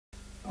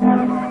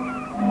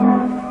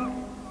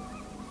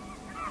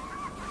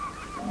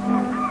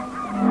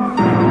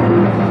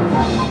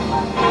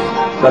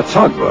The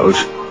tugboat,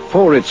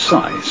 for its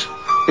size,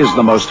 is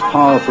the most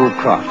powerful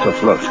craft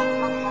afloat.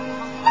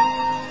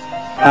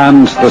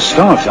 And the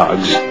Star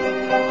Tugs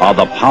are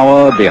the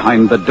power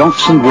behind the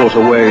docks and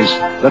waterways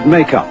that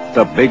make up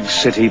the big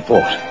city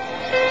port.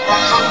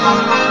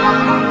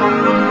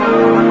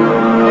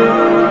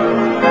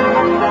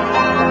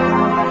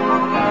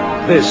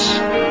 This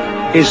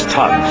is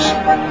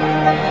TUGS.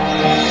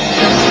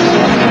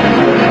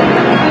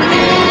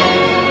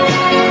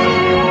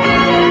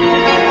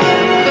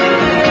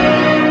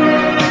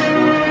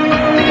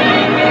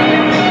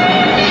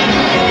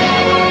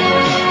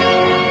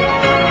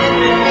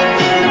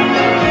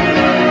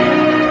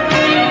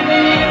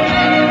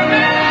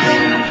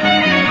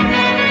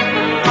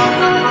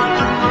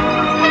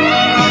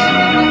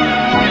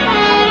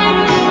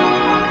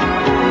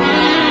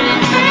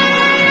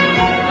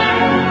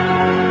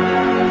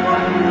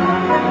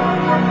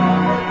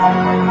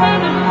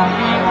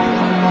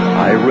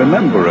 I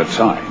remember a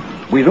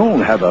time we'd all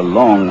had a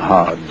long,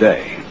 hard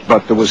day,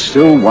 but there was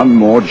still one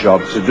more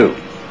job to do.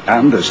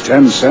 And as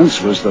 10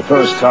 cents was the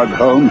first tug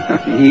home,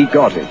 he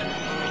got it.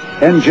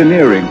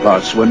 Engineering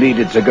parts were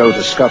needed to go to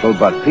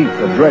Scuttlebutt Pete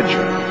the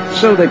dredger,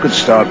 so they could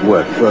start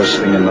work first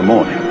thing in the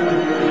morning.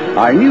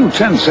 I knew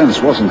 10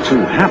 cents wasn't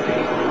too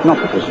happy,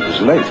 not because it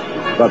was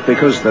late, but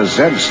because the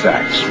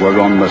Z-stacks were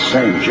on the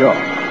same job.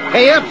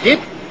 Hey up, Zip!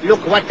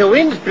 Look what the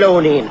wind's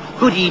blown in.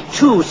 Goody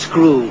 2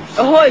 screws.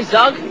 Ahoy,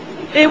 Zug.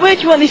 Hey, where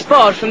do you want this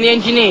barge from the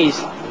engineers?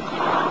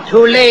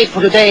 Too late for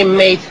today,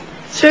 mate.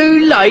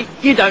 Too late?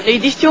 You don't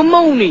need this till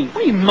morning.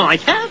 We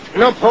might have.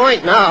 No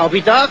point now. I'll be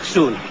dark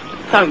soon.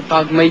 Don't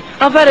bug me.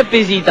 I've had a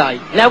busy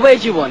day. Now, where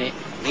do you want it?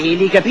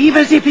 Really a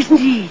beaver, Zip, isn't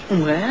he?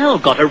 Well,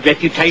 got a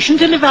reputation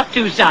to live up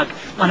to, Zug.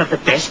 One of the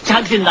best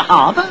tugs in the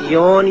harbour.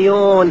 Yawn,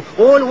 yawn.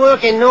 All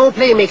work and no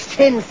play makes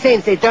 10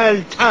 cents a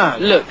dull tug.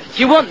 Look,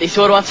 do you want this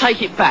or do I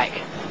take it back?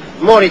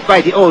 More it by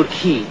the old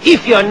key,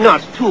 if you're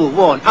not too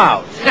worn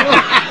out.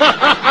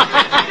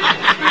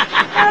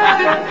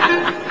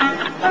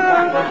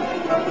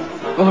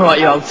 All right,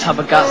 you old tub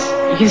of guts.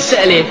 You can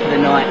settle here for the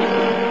night.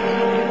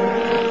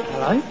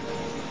 Hello?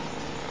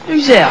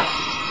 Who's there?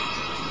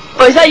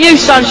 Oh, is that you,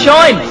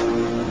 Sunshine?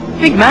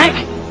 Big Mac?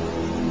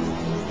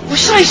 Well,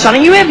 say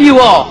something, whoever you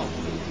are.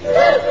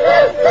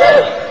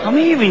 I'm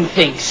hearing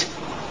things.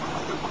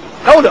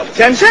 Hold up,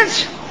 10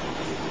 cents?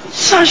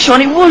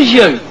 Sunshine, it was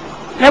you.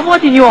 Now, why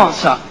didn't you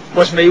answer?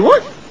 Was me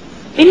what?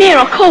 In here,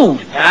 I called.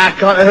 I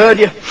can't have heard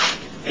you.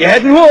 You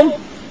heading home?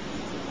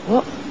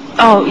 What?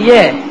 Oh,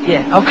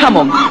 yeah. Oh, come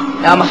on.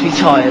 I must be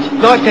tired.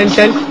 Night, 10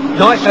 cents.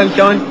 Night,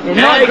 Sunshine. Good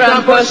night,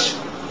 Grampus.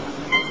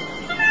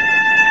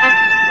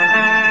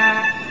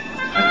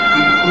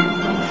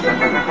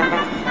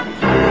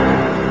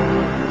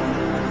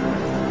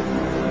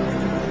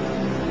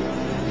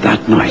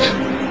 That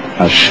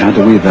night, a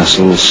shadowy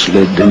vessel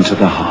slid into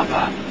the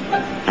harbour.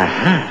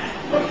 Aha.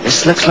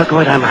 This looks like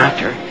what I'm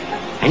after.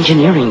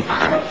 Engineering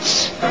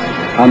parts.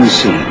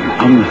 Unseen,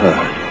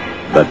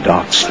 unheard, the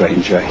dark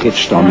stranger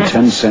hitched on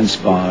 10 cents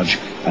barge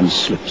and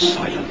slipped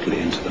silently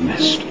into the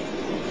mist.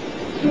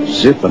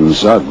 Zip and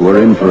Zug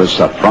were in for a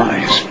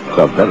surprise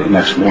the very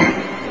next morning.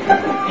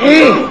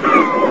 Hey,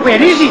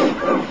 where is it?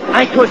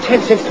 I told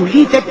 10 cents to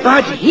leave that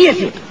barge.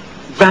 Here's it.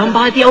 Round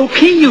by the old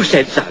key, you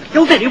said, Zug.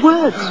 Your very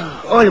words.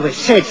 Always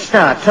said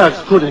Star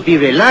Tugs couldn't be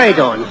relied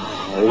on.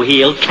 Oh,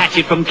 he'll catch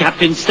it from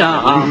Captain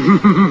Star.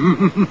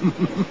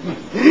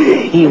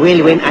 He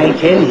will when I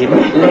tell him.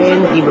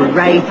 Land him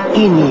right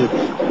in it.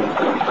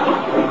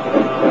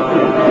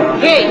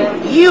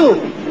 Hey, you!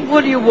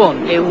 What do you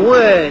want? A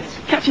word.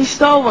 Captain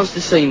Star wants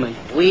to see me.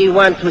 We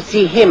want to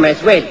see him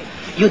as well.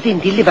 You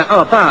didn't deliver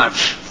our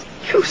barge.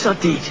 Of course I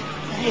did.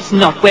 It's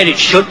not where it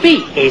should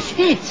be, is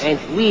it? And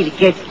we'll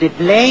get the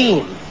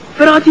blame.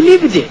 But I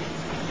delivered it.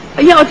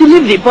 Yeah, I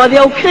delivered it by the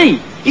old key.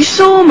 You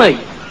saw me.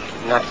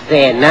 Not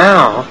there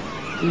now.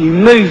 You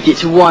moved it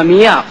to wind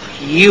me up.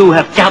 You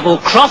have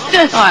double-crossed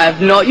us. I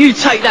have not. You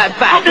take that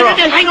back. Oh, no,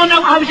 hang on,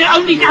 no, I was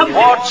only...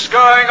 What's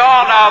going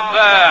on out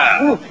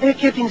there? Oh,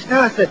 Captain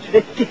Star, sir.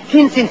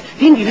 10 cents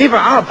didn't deliver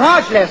our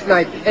barge last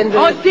night, and...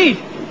 I did.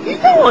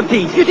 No, I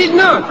did. You did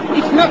not.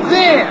 It's not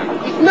there.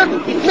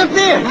 It's not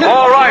there. No.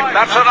 All right,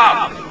 that's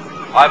enough.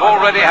 I've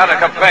already had a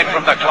complaint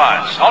from the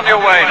clients. On your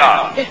way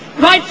now.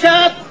 Right,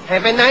 sir.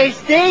 Have a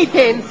nice day,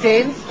 10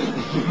 cents.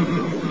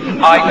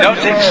 I don't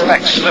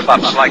expect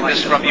slip-ups like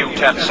this from you,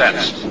 10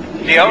 cents.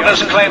 The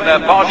owners claim their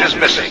barge is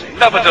missing.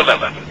 Never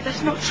delivered.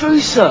 That's not true,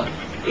 sir.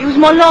 It was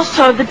my last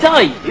tow of the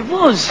day. It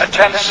was. At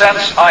 10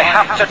 cents, I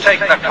have to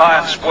take the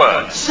client's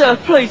word. Sir,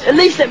 please, at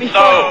least let me...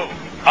 No.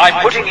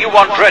 I'm putting you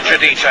on dredger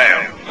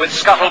detail with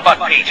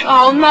Scuttlebutt Pete.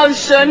 Oh, no,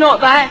 sir,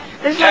 not that.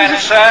 There's 10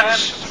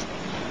 cents.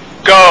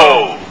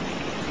 Go.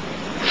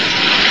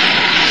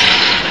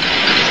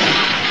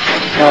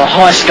 Oh,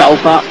 hi,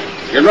 Scuttlebutt.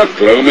 You look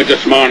gloomy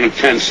this morning,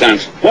 10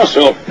 cents. What's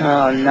up?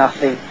 Oh,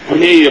 nothing. I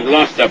hear you've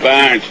lost the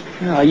barge.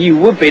 Oh, you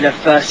would be the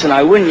first to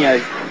know, wouldn't you?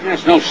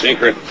 That's no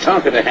secret.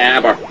 Talk of the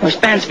harbour. Well, it's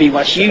bound to be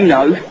what you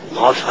know.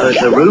 I've heard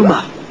the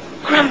rumour.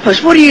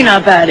 Grampus, what do you know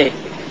about it?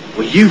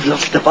 Well, you've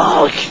lost the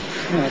barge.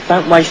 Oh,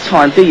 don't waste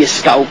time, do you,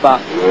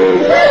 Skullbutt?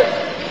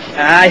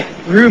 Aye,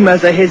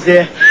 rumours are his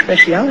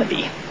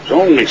speciality. It's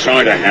only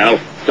side of hell.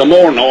 The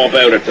more know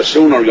about it, the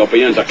sooner you'll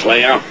be in the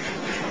clear.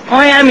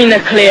 I am in the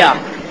clear.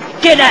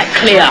 Get that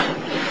clear.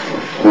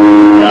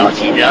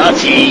 Naughty,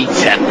 naughty,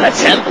 temper,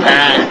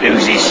 temper.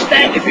 Lose his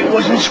stack if it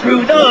wasn't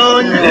screwed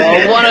on.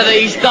 Oh, one of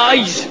these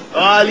days.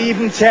 I'll leave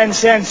him 10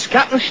 cents.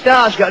 Captain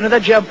Star's got another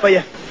job for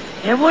you.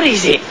 Yeah, what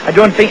is it? I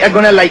don't think you're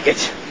going to like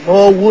it.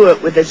 More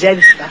work with the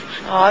Z stuff.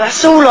 Oh,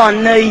 that's all I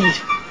need.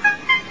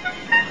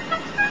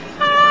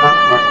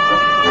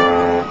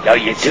 Now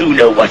you do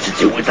know what to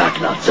do with that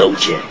lot,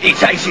 don't you? He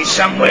takes it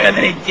somewhere,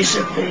 then it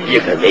disappears. You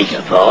can make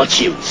a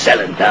fortune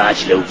selling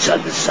large loads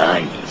on the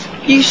side.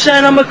 You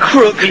saying I'm a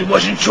crook? He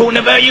wasn't talking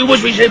about you,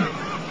 was we, Zib?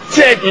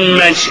 Didn't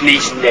mention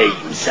his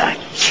name, Zach.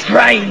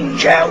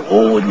 Strange how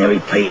ordinary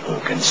people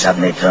can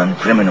suddenly turn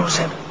criminals,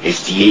 Zib.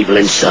 It's the evil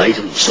inside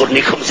them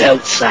suddenly comes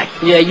out, Zach.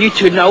 Yeah, you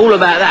two'd know all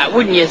about that,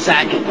 wouldn't you,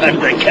 Zach?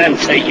 And they can't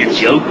take a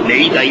joke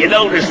neither, you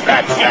notice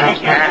that, Zach?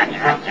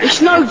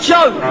 It's no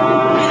joke. Get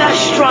that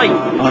straight.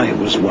 I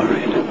was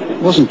worried.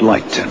 It wasn't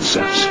like 10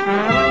 cents.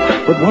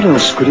 But what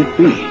else could it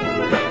be?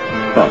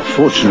 But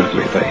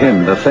fortunately for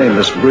him, the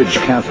famous Bridge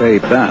Cafe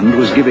band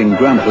was giving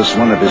Grampus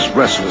one of his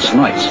restless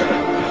nights.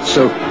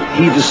 So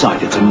he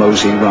decided to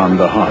mosey round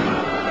the harbour.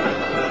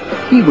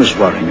 He was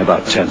worrying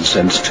about 10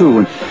 cents too,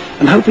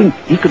 and hoping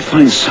he could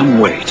find some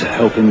way to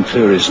help him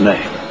clear his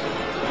name.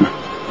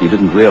 He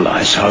didn't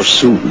realize how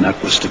soon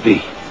that was to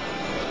be.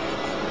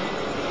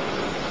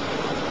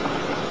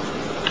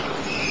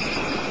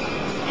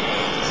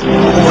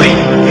 Boy,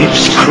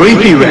 it's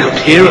creepy round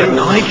here at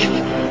night.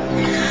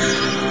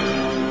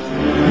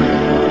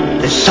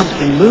 There's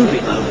something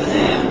moving over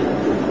there.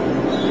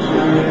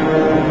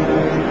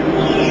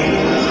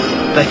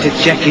 Better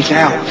check it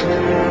out.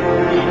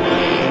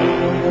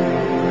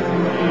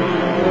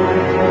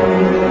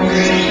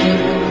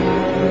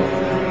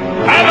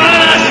 I've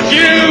asked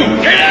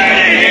you! Get out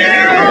of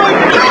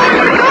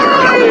here!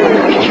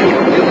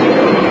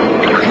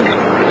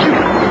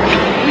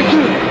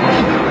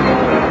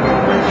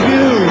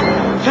 Phew,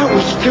 that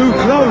was too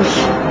close.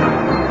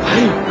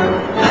 Hey,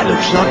 that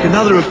looks like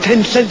another of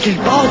 10 cents'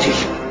 barges.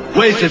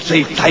 Where's the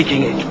thief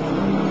taking it?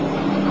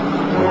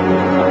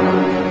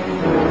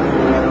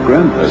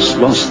 Grampus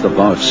lost the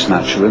barge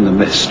snatcher in the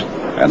mist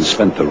and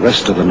spent the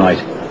rest of the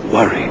night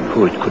worrying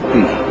who it could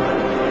be.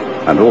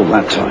 And all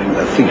that time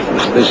the thief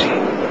was busy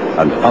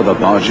and other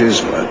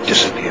barges were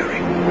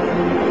disappearing.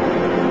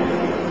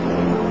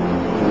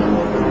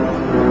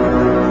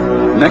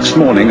 Next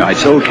morning I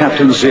told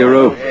Captain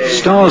Zero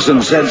Stars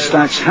and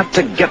Z-Stacks had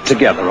to get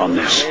together on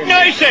this.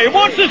 I say,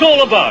 what's this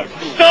all about?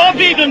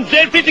 Starbeat and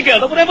ZP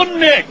together, whatever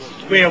next?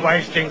 We're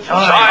wasting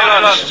time.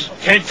 Silence!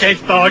 10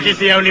 cents barge is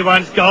the only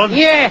one's gone.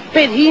 Yeah,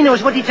 bet he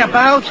knows what it's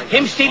about.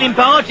 Him stealing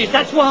barges,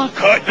 that's what.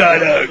 Cut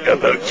that out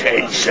about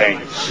 10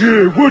 cents.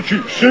 Yeah, what'd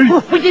you say?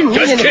 We didn't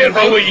Just mean anything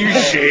careful by what it. you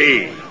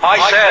say. I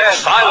said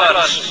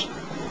silence.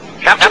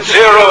 Captain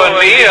Zero and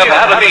me have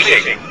had a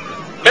meeting.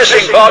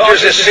 Missing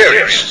barges is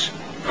serious.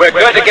 We're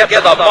going to get to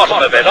the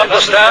bottom of it,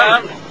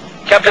 understand?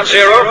 Captain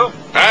Zero?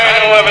 I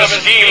don't have a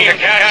scheme to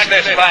catch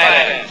this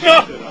planet.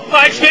 No,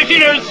 I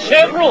expected there's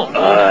several.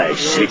 I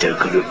said a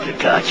group to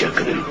catch a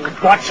group.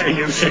 What are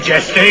you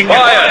suggesting?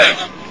 Quiet!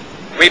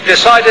 We've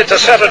decided to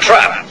set a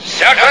trap.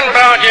 Certain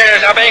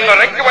barges are being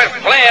rigged with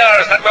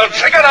flares that will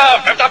trigger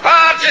off if the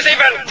barge is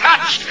even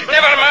touched.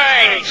 Never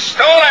mind,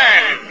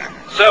 stolen.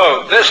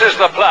 So, this is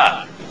the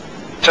plan.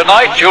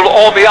 Tonight you'll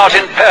all be out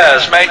in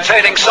pairs,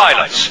 maintaining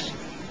silence.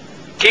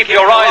 Keep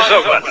your eyes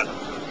open.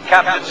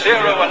 Captain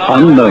Zero and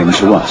I... Unknown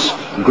to us,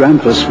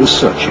 Grampus was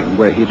searching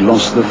where he'd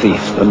lost the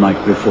thief the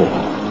night before.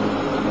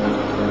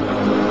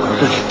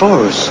 As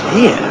far as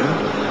here?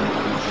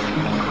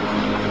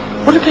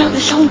 What about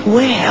this old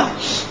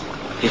warehouse?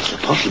 It's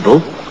possible.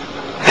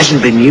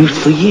 Hasn't been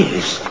used for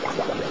years.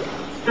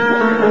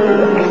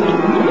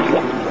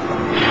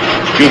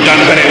 You've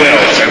done very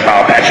well so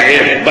far,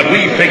 Patchy, but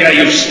we figure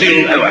you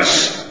still owe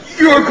us.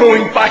 You're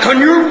going back on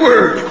your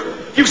word.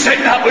 You said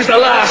that was the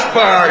last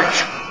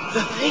barge.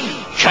 The thief.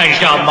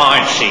 Changed our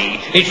mind, see?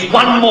 It's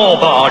one more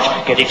barge.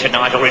 Get it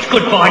tonight or it's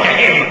goodbye to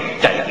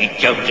him. Davy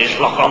Jones's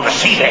lock on the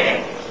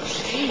seabed.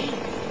 See?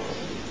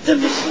 The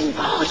missing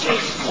barges.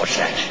 What's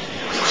that?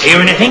 Hear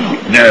anything?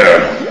 No.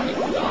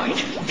 Right.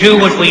 Do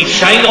as we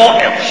say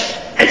or else.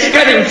 It's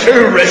getting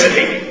too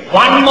risky.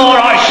 One more,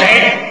 I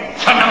said.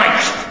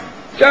 Tonight.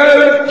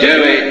 Don't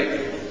do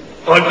it.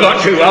 I've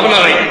got to, haven't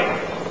I?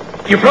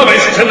 You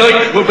promised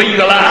tonight will be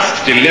the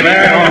last. Deliver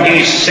or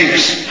he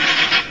sinks.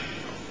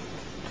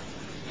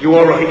 You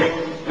all right?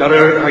 Not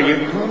hurt, are you?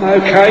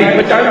 I'm okay,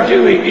 but don't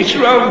do it. It's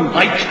wrong.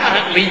 I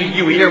can't leave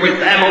you here with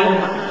them, old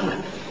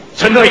man.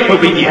 Tonight will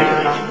be the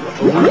end.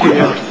 Oh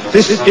dear,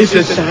 this is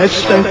a sad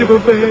state of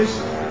affairs.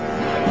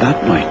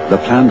 That night, the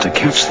plan to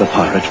catch the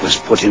pirate was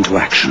put into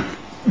action.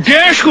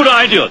 Dash good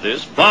idea,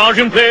 this. Barge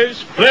in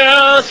place,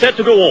 flare set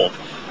to go off.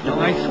 Now,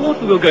 I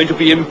thought we were going to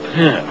be in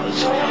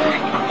pairs.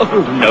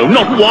 Oh, no,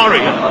 not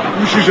warrior.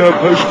 This is our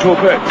post,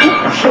 Torpet.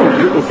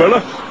 Sorry, little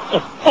fella.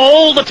 Of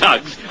all the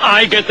tugs,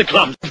 I get the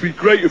clumps. It'd be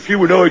great if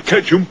you and I'd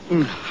catch them.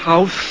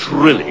 How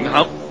thrilling,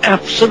 how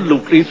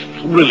absolutely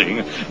thrilling.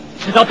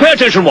 Now pay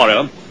attention,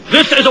 Warrior.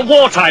 This is a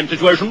wartime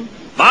situation.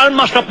 I'll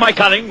muster up my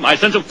cunning, my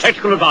sense of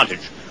tactical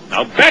advantage.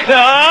 Now back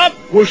up!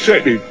 What's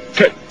that then?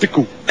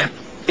 Tactical.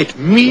 It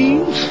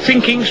means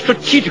thinking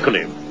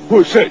strategically.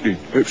 What's that then?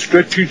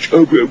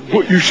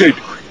 What you said?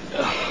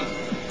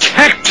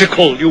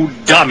 Tactical, you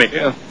dummy.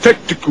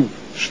 Tactical.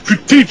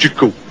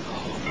 Strategical.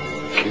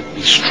 Give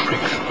me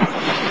strength.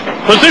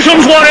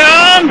 Positions,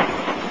 Warrior!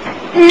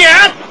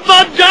 Get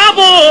the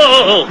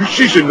double! This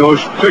is a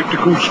nice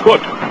tactical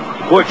spot.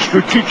 Quite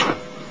strategic.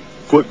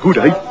 Quite good,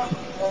 eh?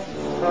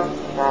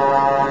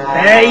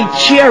 Hey,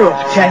 cheer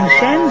up, 10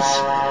 cents.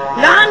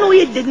 Now, I know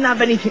you didn't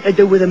have anything to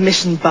do with the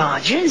missing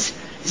barges.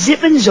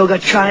 Zip and Zug are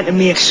trying to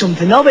make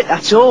something of it,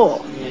 that's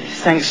all. Yeah,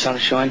 thanks,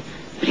 Sunshine.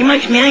 But it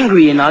makes me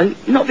angry, you know,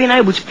 not being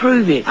able to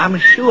prove it. I'm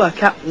sure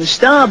Captain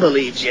Star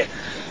believes you.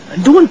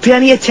 And don't pay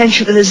any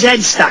attention to the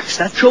Z-stacks,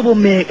 they're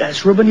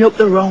troublemakers, rubbing you up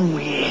the wrong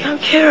way. I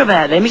don't care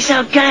about them, it's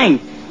our gang.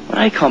 Well,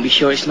 they can't be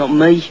sure it's not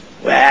me.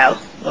 Well,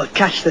 we'll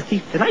catch the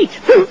thief tonight,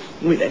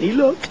 with any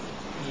luck.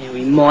 Yeah,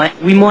 we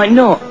might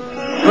not.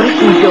 But if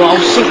we do, I'll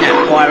sink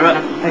that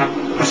pirate. Hey,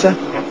 what's that?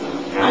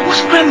 Oh,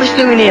 what's Grampus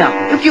doing here?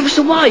 He'll give us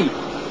away.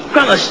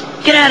 Grampus,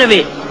 get out of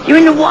it. You're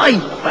in the way.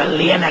 We're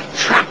laying a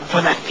trap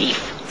for the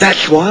thief.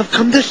 That's why I've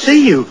come to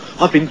see you.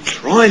 I've been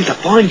trying to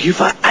find you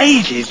for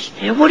ages.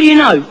 Yeah, what do you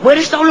know? Where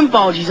the stolen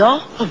barges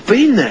are? I've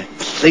been there,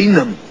 seen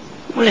them.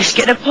 Well, let's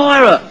get the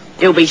pirate.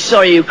 He'll be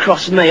sorry you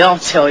crossed me, I'll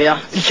tell you.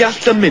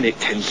 Just a minute,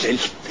 10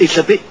 cents. It's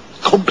a bit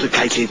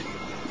complicated.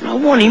 I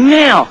want him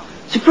now,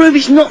 to prove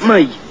it's not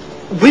me.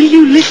 Will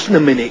you listen a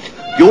minute?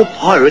 Your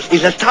pirate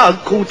is a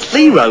tug called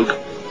Sea Rogue.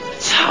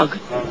 Tug?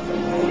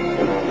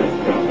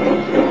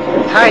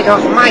 Tied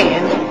off my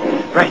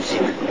end. Right,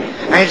 Zip.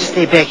 I'll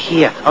stay back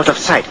here, out of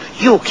sight.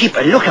 You keep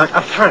a lookout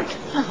up front.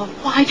 Oh,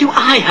 why do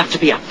I have to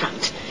be up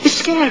front? It's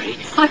scary.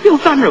 I feel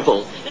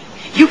vulnerable.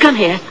 You come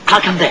here, I'll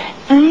come there.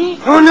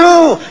 Oh,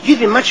 no! You'd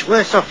be much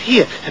worse off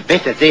here.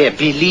 Better there,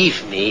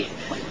 believe me.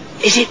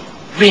 Is it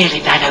really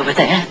bad over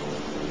there?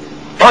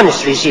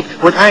 Honestly, Zip,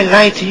 would I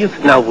lie to you?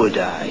 Now would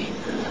I?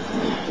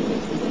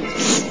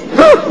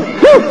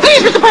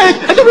 Please, Mr.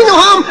 Pirate! I don't mean no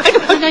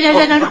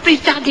harm! No,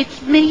 please don't.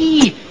 It's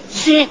me,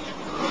 Zip.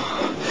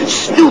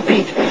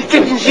 Stupid!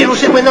 Captain Zero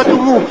said we're not to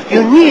move.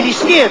 You nearly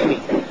scared me.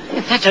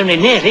 If that's only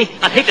nearly,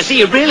 I'd hate to see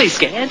you really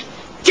scared.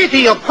 Get to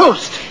your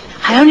post!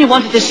 I only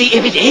wanted to see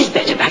if it is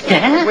better back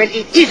there. Well,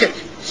 it isn't.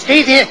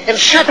 Stay there and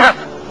shut up.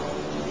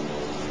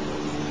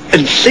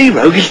 And Sea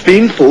Rogue is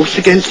being forced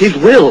against his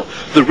will.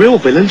 The real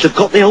villains have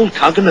got the old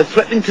tug and are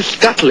threatening to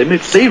scuttle him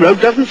if Sea Rogue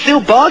doesn't seal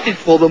barges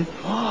for them.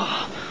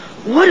 Oh,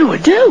 what do I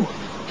do?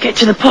 Get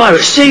to the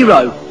pirate Sea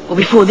Rogue, or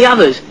before the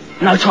others.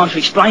 No time to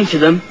explain to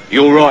them.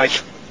 You're right.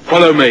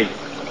 Follow me.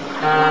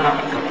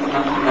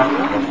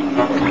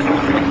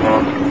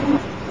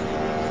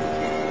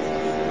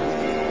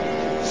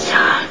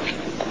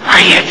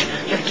 Quiet!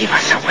 You'll give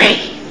us away.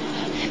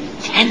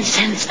 10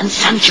 cents and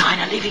Sunshine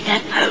are leaving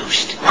that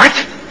post. What?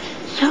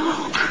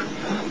 Look.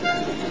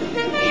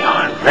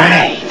 You're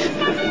right.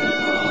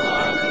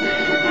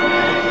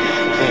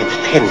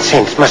 That 10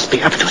 cents must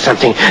be up to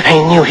something.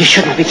 I knew he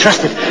shouldn't be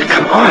trusted.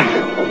 Come on.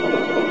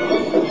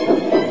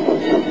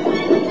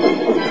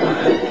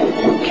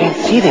 Can't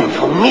see them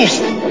for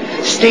mist.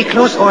 Stay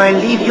close or I'll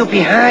leave you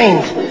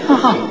behind.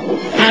 Oh,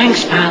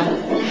 thanks, pal.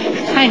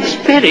 Thanks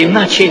very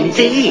much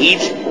indeed.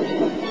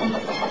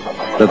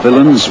 The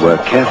villains were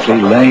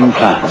carefully laying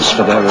plans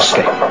for their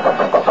escape.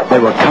 They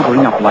were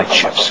covering up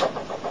lightships,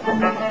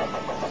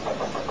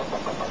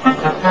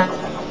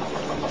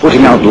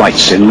 putting out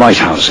lights in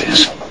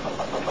lighthouses,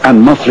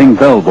 and muffling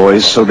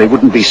bellboys so they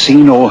wouldn't be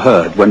seen or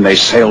heard when they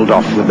sailed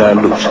off with their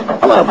loot.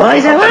 Hello,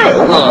 boys, how are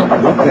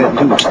you? What they'd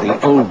do to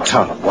the old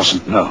tug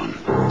wasn't known.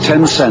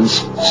 10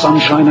 cents,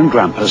 Sunshine and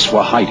Grampus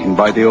were hiding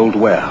by the old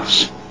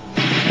warehouse.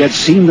 They'd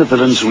seen the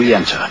villains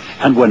re-enter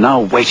and were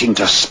now waiting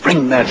to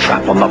spring their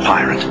trap on the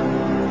pirate.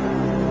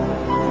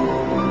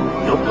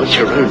 Not much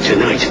around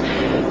tonight.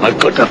 I've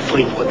got to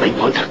find what they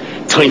want.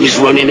 Time is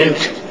running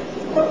out.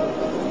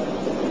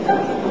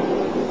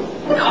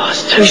 Oh,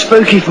 it's too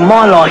spooky for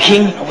my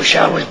liking. I wish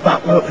I was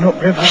back working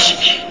up river.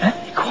 Shh, huh?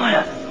 Be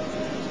quiet.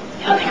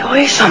 I think I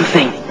hear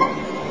something.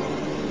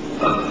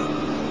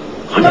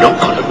 I'm not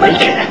gonna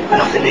make it.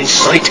 Nothing in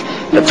sight.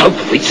 The tug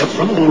fleets have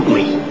rumbled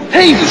me.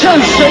 Heave to,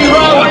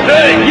 Zero!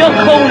 Hey! You're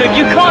cornered,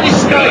 you can't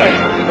escape!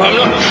 I'm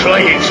not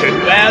trying to.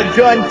 Well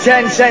done,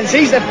 10 cents.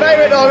 He's the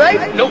favourite, all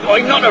right? No,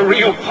 I'm not a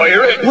real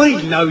pirate.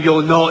 We know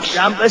you're not.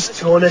 Grampus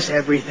told us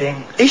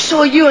everything. He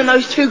saw you and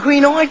those two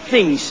green-eyed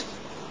things.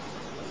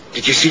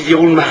 Did you see the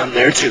old man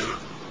there too?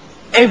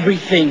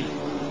 Everything.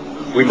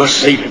 We must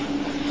save him.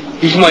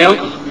 He's my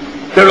uncle.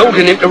 They're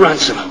holding him to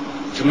ransom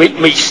to make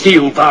me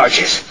steal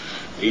barges.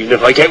 Even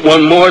if I get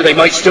one more, they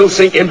might still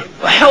sink him.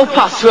 Well, help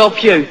us to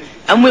help you,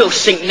 and we'll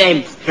sink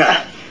them.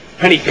 Yeah,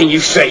 anything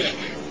you say.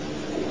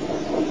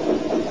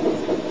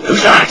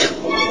 Who's that?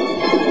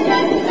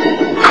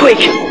 Quick,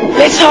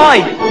 let's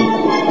hide.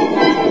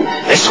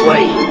 This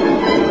way.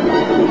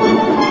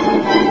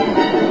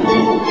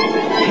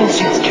 10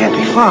 cents can't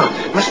be far.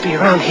 Must be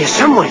around here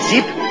somewhere,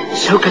 Zip.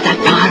 So could that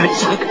pirate,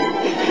 Zug.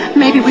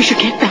 Maybe we should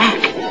get back.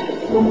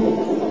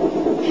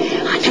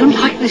 I don't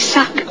like this,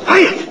 Zug.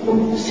 Quiet!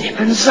 Zip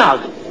and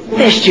Zug.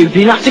 They're stupid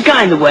enough to go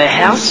in the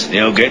warehouse.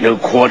 They'll get no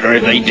quarter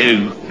if they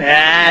do.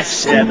 Ah,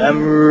 serve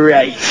 'em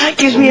right. That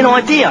gives me an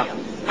idea.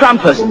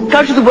 Grumpus,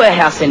 go to the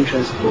warehouse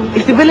entrance.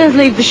 If the villains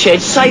leave the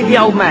shed, save the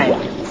old man.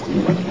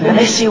 Now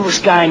let's see what's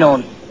going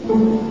on.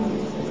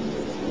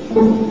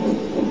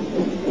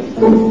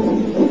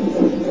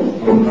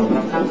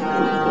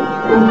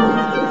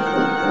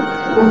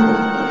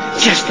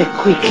 Just a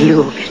quick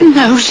look.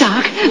 No,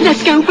 Zug.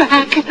 Let's go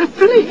back.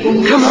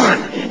 Please. Come on,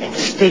 and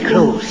stay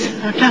close.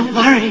 Oh, don't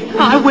worry.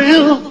 I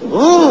will.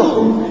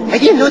 Oh, I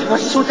didn't know it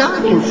was so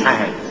dark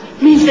inside.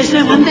 Means there's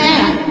no one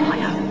there.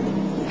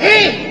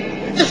 Hey!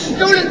 The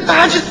stolen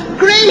barge is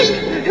great!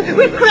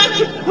 We're cracked!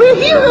 We're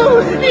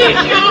heroes!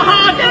 It's your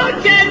heart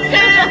out, 10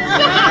 cents!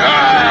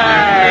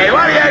 Hey,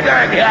 what are you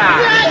doing here?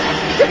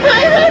 The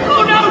pirate!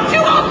 Oh no, 2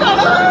 of them!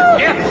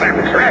 Get them,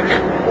 Crick!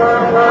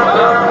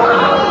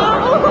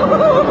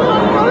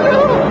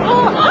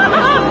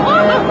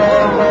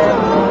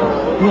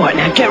 Right,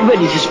 now get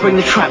ready to spring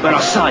the trap when I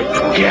say.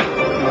 Yeah.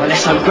 Right,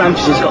 let's hope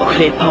Grumpus has got a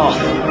clear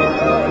path.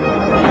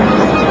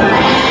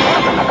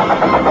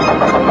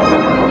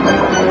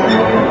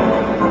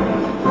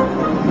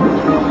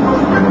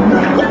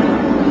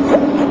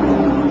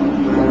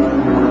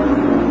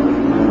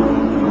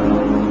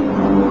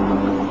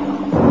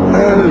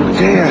 Oh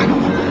dear.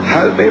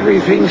 Hope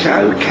everything's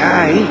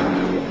okay.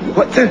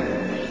 What the?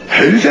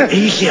 Who the?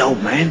 Easy,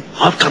 old man.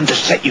 I've come to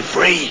set you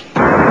free.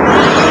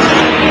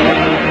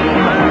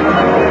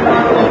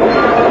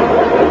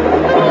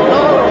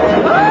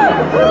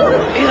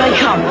 Here they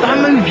come.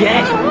 Don't move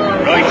yet.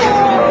 Right.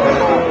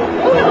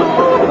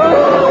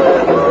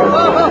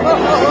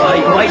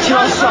 Wait till I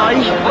say.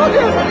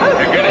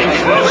 They're getting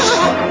close.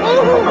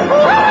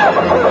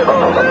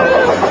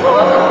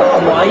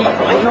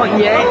 Wait, not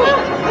yet.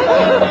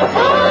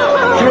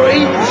 3,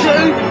 2,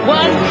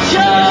 1,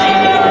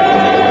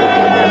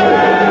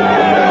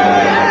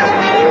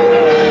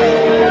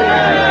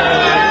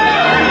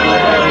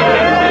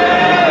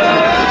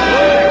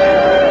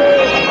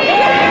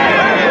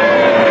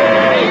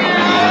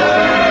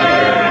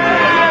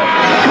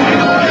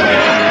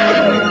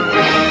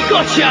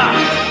 Gotcha!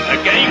 The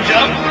game's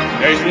up.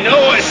 There's no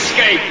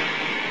escape.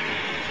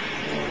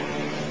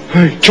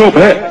 Hey,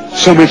 Tobbit,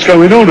 something's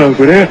going on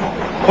over there.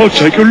 I'll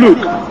take a look.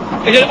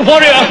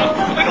 Warrior!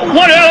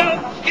 Warrior!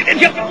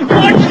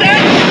 What's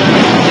that?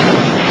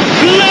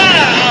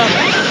 Flare!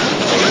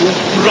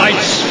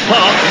 Bright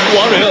spark,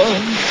 warrior!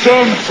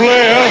 Some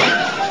flare.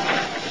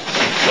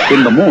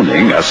 In the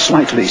morning, a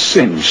slightly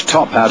singed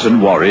Top Hat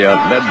and Warrior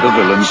led the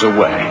villains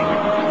away.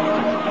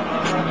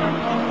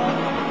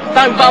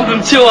 Don't bump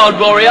them too hard,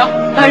 Warrior.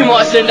 They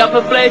might send up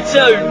a flare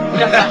too.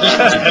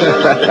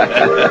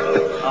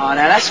 Oh,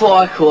 now that's what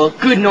I call a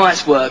good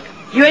night's work.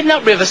 You heading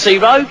up River, Sea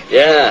Rogue?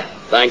 Yeah,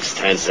 thanks,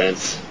 10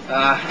 cents.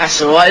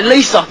 That's all right. At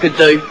least I could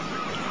do.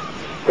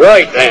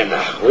 Right then,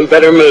 we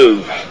better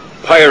move.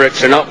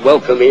 Pirates are not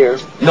welcome here.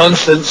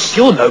 Nonsense.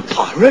 You're no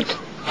pirate.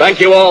 Thank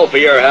you all for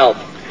your help.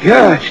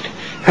 Yes.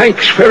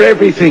 Thanks for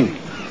everything.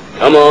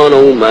 Come on,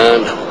 old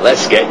man.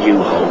 Let's get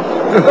you home.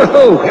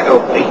 Oh,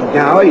 help me,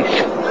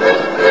 nice.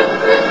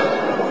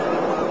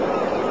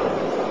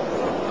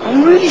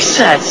 I'm really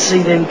sad to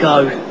see them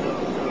go.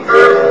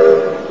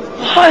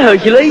 Hi,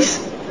 Hercules.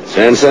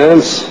 10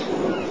 cents?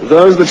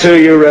 Those the 2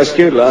 you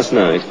rescued last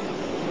night?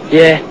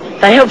 Yeah,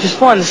 they helped us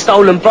find the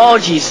stolen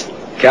barges.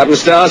 Captain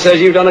Star says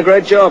you've done a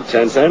great job,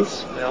 10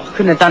 cents. Well, I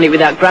couldn't have done it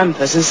without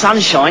Grampus and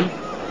Sunshine.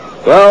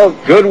 Well,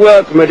 good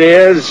work, my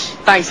dears.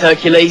 Thanks,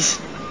 Hercules.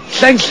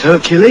 Thanks,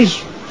 Hercules.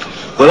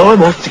 Well,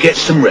 I'm off to get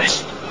some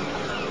rest.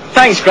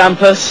 Thanks,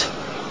 Grampus.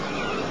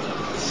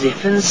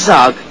 Zip and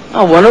Zug.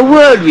 I want a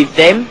word with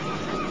them.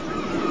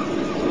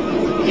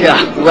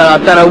 Yeah, well, I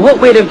don't know what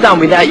we'd have done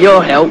without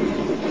your help.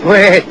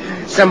 Well,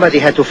 somebody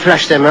had to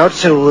flush them out,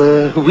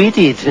 so we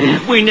did.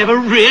 We never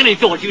really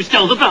thought you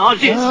stole the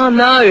barges. Oh,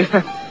 no.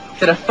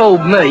 Could have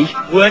fooled me.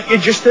 Weren't you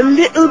just a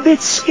little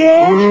bit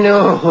scared?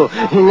 No,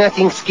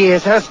 nothing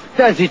scares us,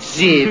 does it,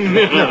 Zip?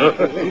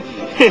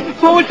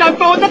 Forward the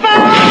barge!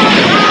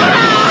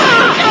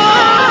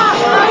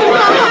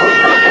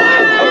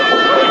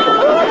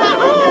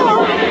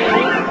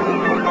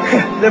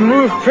 They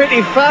move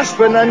pretty fast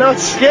when they're not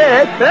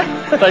scared.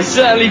 They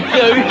certainly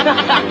do.